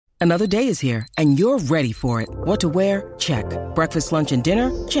Another day is here, and you're ready for it. What to wear? Check. Breakfast, lunch, and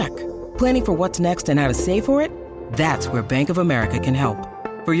dinner? Check. Planning for what's next and how to save for it? That's where Bank of America can help.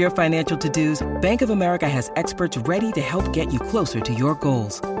 For your financial to-dos, Bank of America has experts ready to help get you closer to your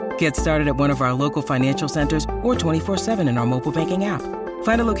goals. Get started at one of our local financial centers or 24/7 in our mobile banking app.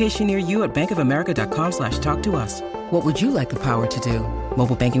 Find a location near you at bankofamerica.com/talktous. What would you like the power to do?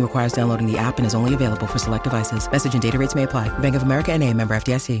 Mobile banking requires downloading the app and is only available for select devices. Message and data rates may apply. Bank of America N.A., member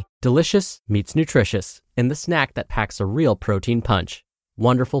FDIC. Delicious meets nutritious in the snack that packs a real protein punch.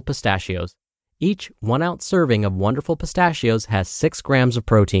 Wonderful Pistachios. Each 1-ounce serving of Wonderful Pistachios has 6 grams of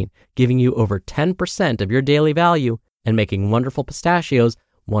protein, giving you over 10% of your daily value and making Wonderful Pistachios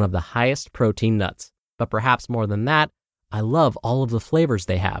one of the highest protein nuts. But perhaps more than that, I love all of the flavors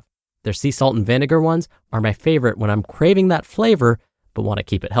they have. Their sea salt and vinegar ones are my favorite when I'm craving that flavor but want to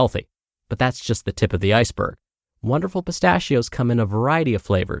keep it healthy. But that's just the tip of the iceberg. Wonderful Pistachios come in a variety of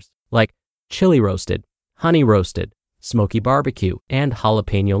flavors, like chili roasted, honey roasted, smoky barbecue, and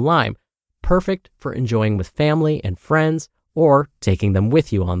jalapeno lime, perfect for enjoying with family and friends or taking them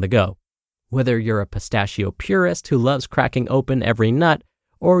with you on the go. Whether you're a pistachio purist who loves cracking open every nut,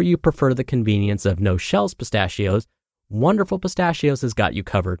 or you prefer the convenience of no-shells pistachios, Wonderful Pistachios has got you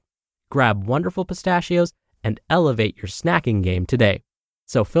covered. Grab Wonderful Pistachios and elevate your snacking game today.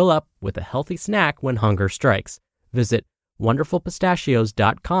 So fill up with a healthy snack when hunger strikes. Visit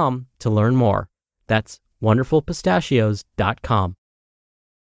wonderfulpistachios.com to learn more. That's wonderfulpistachios.com.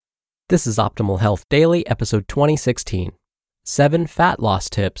 This is Optimal Health Daily, episode 2016. 7 Fat Loss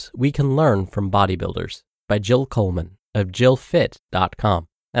Tips We Can Learn from Bodybuilders by Jill Coleman of jillfit.com.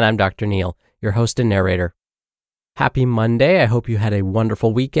 And I'm Dr. Neal, your host and narrator. Happy Monday. I hope you had a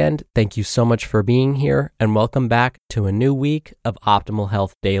wonderful weekend. Thank you so much for being here, and welcome back to a new week of Optimal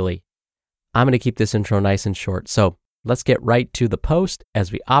Health Daily. I'm going to keep this intro nice and short, so let's get right to the post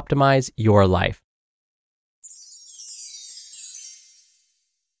as we optimize your life.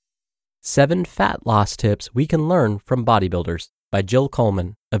 7 Fat Loss Tips We Can Learn from Bodybuilders by Jill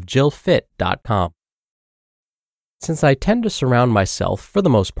Coleman of jillfit.com. Since I tend to surround myself, for the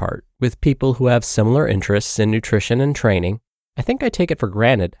most part, with people who have similar interests in nutrition and training, I think I take it for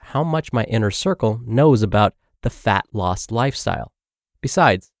granted how much my inner circle knows about the fat loss lifestyle.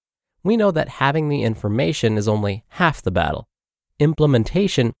 Besides, we know that having the information is only half the battle.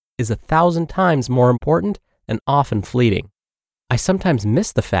 Implementation is 1,000 times more important and often fleeting. I sometimes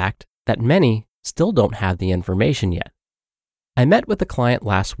miss the fact that many still don't have the information yet. I met with a client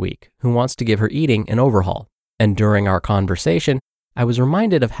last week who wants to give her eating an overhaul. And during our conversation, I was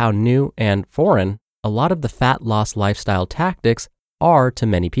reminded of how new and foreign a lot of the fat loss lifestyle tactics are to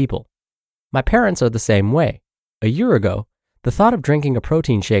many people. My parents are the same way. A year ago, the thought of drinking a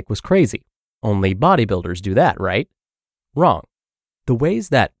protein shake was crazy. Only bodybuilders do that, right? Wrong. The ways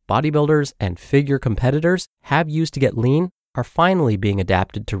that bodybuilders and figure competitors have used to get lean are finally being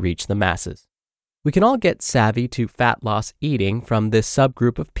adapted to reach the masses. We can all get savvy to fat loss eating from this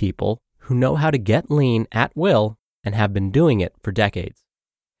subgroup of people who know how to get lean at will and have been doing it for decades.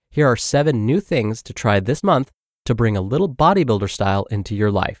 Here are 7 new things to try this month to bring a little bodybuilder style into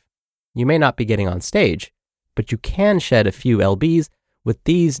your life. You may not be getting on stage, but you can shed a few lbs with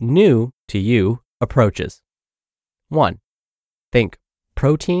these new to you approaches. 1. Think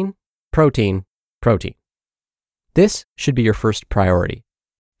protein, protein, protein. This should be your first priority.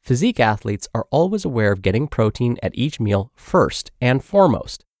 Physique athletes are always aware of getting protein at each meal first and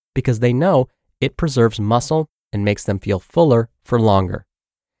foremost, because they know it preserves muscle and makes them feel fuller for longer.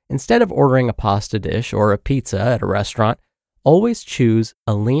 Instead of ordering a pasta dish or a pizza at a restaurant, always choose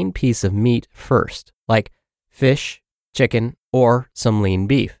a lean piece of meat first, like fish, chicken, or some lean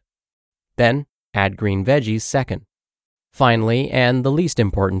beef. Then add green veggies second. Finally, and the least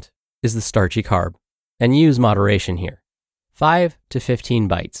important, is the starchy carb, and use moderation here. 5 to 15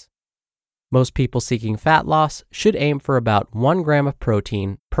 bites. Most people seeking fat loss should aim for about 1 gram of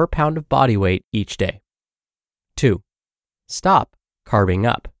protein per pound of body weight each day. 2. Stop carbing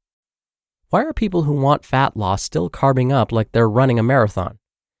up. Why are people who want fat loss still carbing up like they're running a marathon?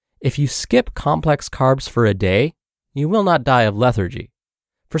 If you skip complex carbs for a day, you will not die of lethargy.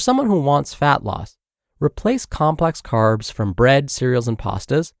 For someone who wants fat loss, replace complex carbs from bread, cereals, and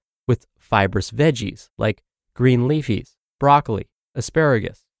pastas with fibrous veggies like green leafies, broccoli,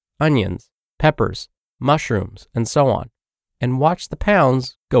 asparagus, onions, peppers, mushrooms, and so on, and watch the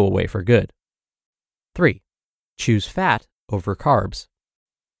pounds go away for good. 3. Choose fat over carbs.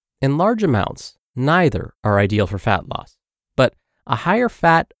 In large amounts, neither are ideal for fat loss, but a higher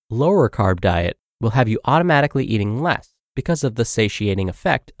fat, lower carb diet will have you automatically eating less because of the satiating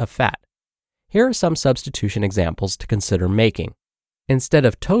effect of fat. Here are some substitution examples to consider making. Instead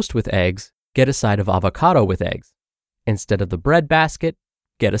of toast with eggs, get a side of avocado with eggs. Instead of the bread basket,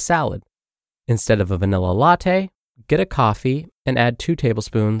 get a salad. Instead of a vanilla latte, get a coffee and add 2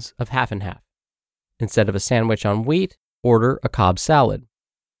 tablespoons of half and half. Instead of a sandwich on wheat, order a Cobb salad.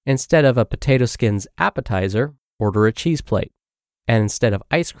 Instead of a potato skins appetizer, order a cheese plate. And instead of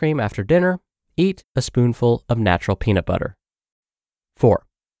ice cream after dinner, eat a spoonful of natural peanut butter. 4.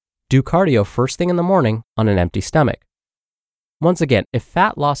 Do cardio first thing in the morning on an empty stomach. Once again, if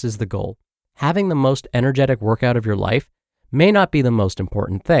fat loss is the goal, having the most energetic workout of your life may not be the most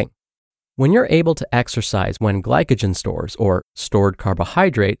important thing. When you're able to exercise when glycogen stores, or stored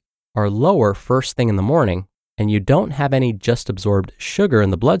carbohydrate, are lower first thing in the morning, and you don't have any just absorbed sugar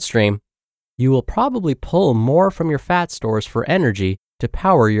in the bloodstream, you will probably pull more from your fat stores for energy to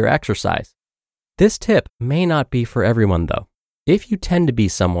power your exercise. This tip may not be for everyone though. If you tend to be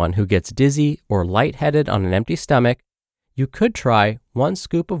someone who gets dizzy or lightheaded on an empty stomach, you could try 1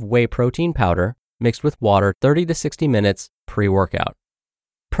 scoop of whey protein powder mixed with water 30 to 60 minutes pre-workout.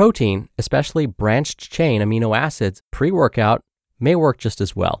 Protein, especially branched-chain amino acids pre-workout, may work just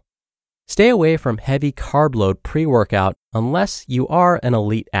as well. Stay away from heavy carb load pre-workout unless you are an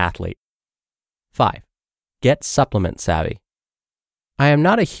elite athlete. 5. Get supplement savvy. I am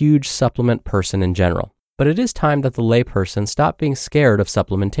not a huge supplement person in general, but it is time that the layperson stop being scared of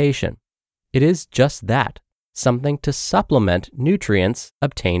supplementation. It is just that. Something to supplement nutrients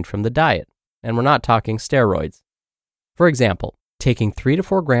obtained from the diet, and we're not talking steroids. For example, taking 3 to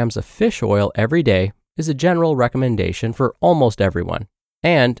 4 grams of fish oil every day is a general recommendation for almost everyone,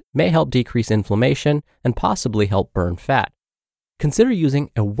 and may help decrease inflammation and possibly help burn fat. Consider using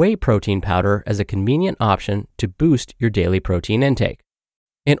a whey protein powder as a convenient option to boost your daily protein intake.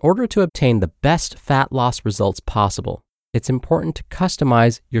 In order to obtain the best fat loss results possible, it's important to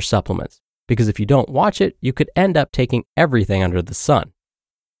customize your supplements, because if you don't watch it, you could end up taking everything under the sun.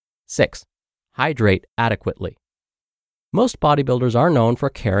 6. Hydrate adequately. Most bodybuilders are known for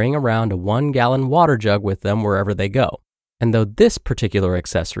carrying around a 1-gallon water jug with them wherever they go. And though this particular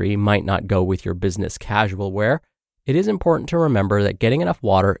accessory might not go with your business casual wear, it is important to remember that getting enough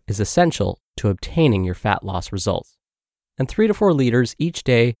water is essential to obtaining your fat loss results. And 3 to 4 liters each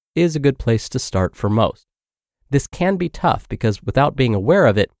day is a good place to start for most. This can be tough because without being aware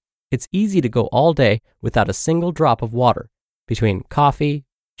of it, it's easy to go all day without a single drop of water. Between coffee,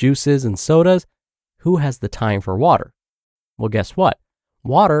 juices, and sodas, who has the time for water? Well, guess what?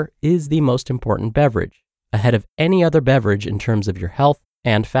 Water is the most important beverage, ahead of any other beverage in terms of your health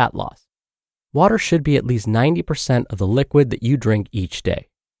and fat loss. Water should be at least 90% of the liquid that you drink each day.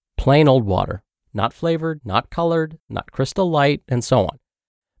 Plain old water, not flavored, not colored, not Crystal Light, and so on.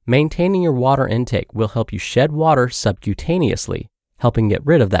 Maintaining your water intake will help you shed water subcutaneously, helping get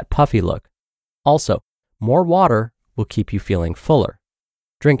rid of that puffy look. Also, more water will keep you feeling fuller.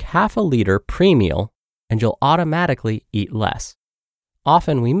 Drink half a liter pre-meal and you'll automatically eat less.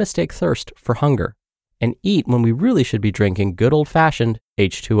 Often we mistake thirst for hunger and eat when we really should be drinking good old-fashioned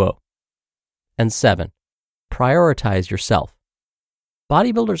H2O. And 7, prioritize yourself.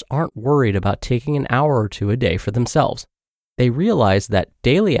 Bodybuilders aren't worried about taking an hour or 2 a day for themselves. They realize that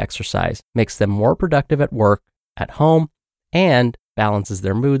daily exercise makes them more productive at work, at home, and balances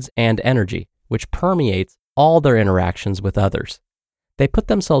their moods and energy, which permeates all their interactions with others. They put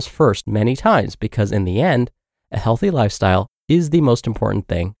themselves first many times because in the end, a healthy lifestyle is the most important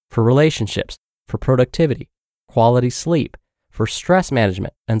thing for relationships, for productivity, quality sleep, for stress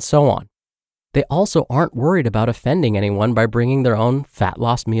management, and so on. They also aren't worried about offending anyone by bringing their own fat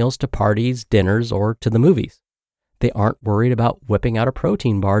loss meals to parties, dinners, or to the movies. They aren't worried about whipping out a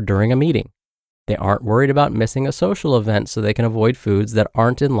protein bar during a meeting. They aren't worried about missing a social event so they can avoid foods that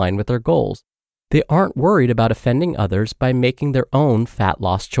aren't in line with their goals. They aren't worried about offending others by making their own fat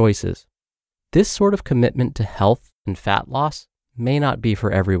loss choices. This sort of commitment to health and fat loss may not be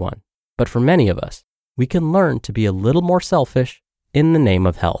for everyone, but for many of us, we can learn to be a little more selfish in the name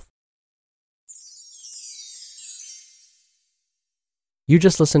of health. You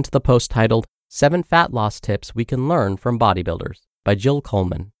just listened to the post titled 7 Fat Loss Tips We Can Learn from Bodybuilders by Jill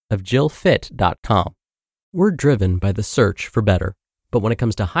Coleman of JillFit.com. We're driven by the search for better, but when it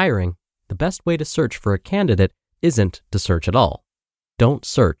comes to hiring, the best way to search for a candidate isn't to search at all. Don't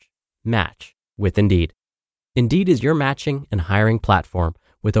search, match with Indeed. Indeed is your matching and hiring platform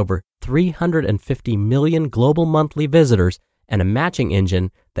with over 350 million global monthly visitors and a matching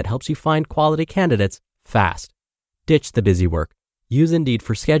engine that helps you find quality candidates fast. Ditch the busy work. Use Indeed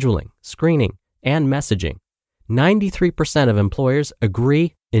for scheduling, screening, and messaging. 93% of employers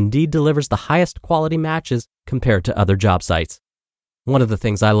agree Indeed delivers the highest quality matches compared to other job sites. One of the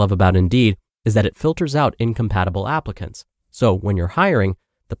things I love about Indeed is that it filters out incompatible applicants, So when you're hiring,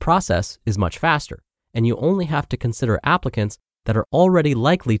 the process is much faster, and you only have to consider applicants that are already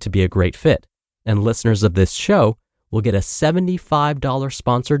likely to be a great fit. And listeners of this show will get a $75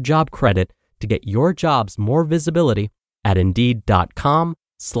 sponsored job credit to get your jobs more visibility at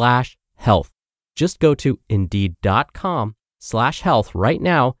Indeed.com/health. Just go to Indeed.com/health right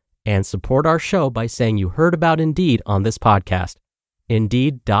now and support our show by saying you heard about Indeed on this podcast.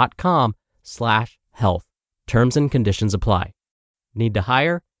 Indeed.com/health. Terms and conditions apply. Need to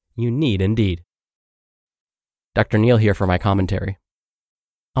hire? You need Indeed. Dr. Neal here for my commentary.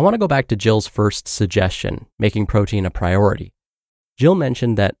 I want to go back to Jill's first suggestion, making protein a priority. Jill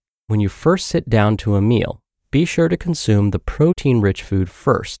mentioned that when you first sit down to a meal, be sure to consume the protein-rich food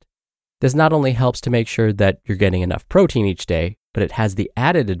first. This not only helps to make sure that you're getting enough protein each day, but it has the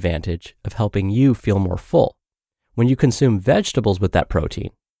added advantage of helping you feel more full. When you consume vegetables with that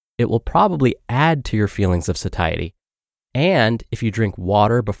protein, it will probably add to your feelings of satiety. And if you drink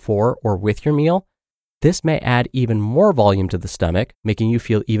water before or with your meal, this may add even more volume to the stomach, making you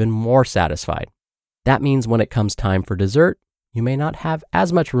feel even more satisfied. That means when it comes time for dessert, you may not have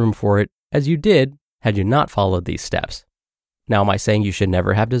as much room for it as you did had you not followed these steps. Now, am I saying you should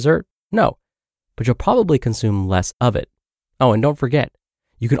never have dessert? No, but you'll probably consume less of it. Oh, and don't forget,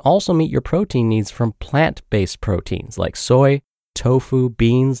 you can also meet your protein needs from plant-based proteins like soy, tofu,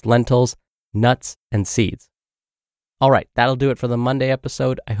 beans, lentils, nuts, and seeds. All right, that'll do it for the Monday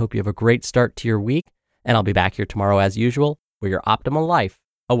episode. I hope you have a great start to your week, and I'll be back here tomorrow as usual, where your optimal life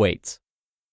awaits.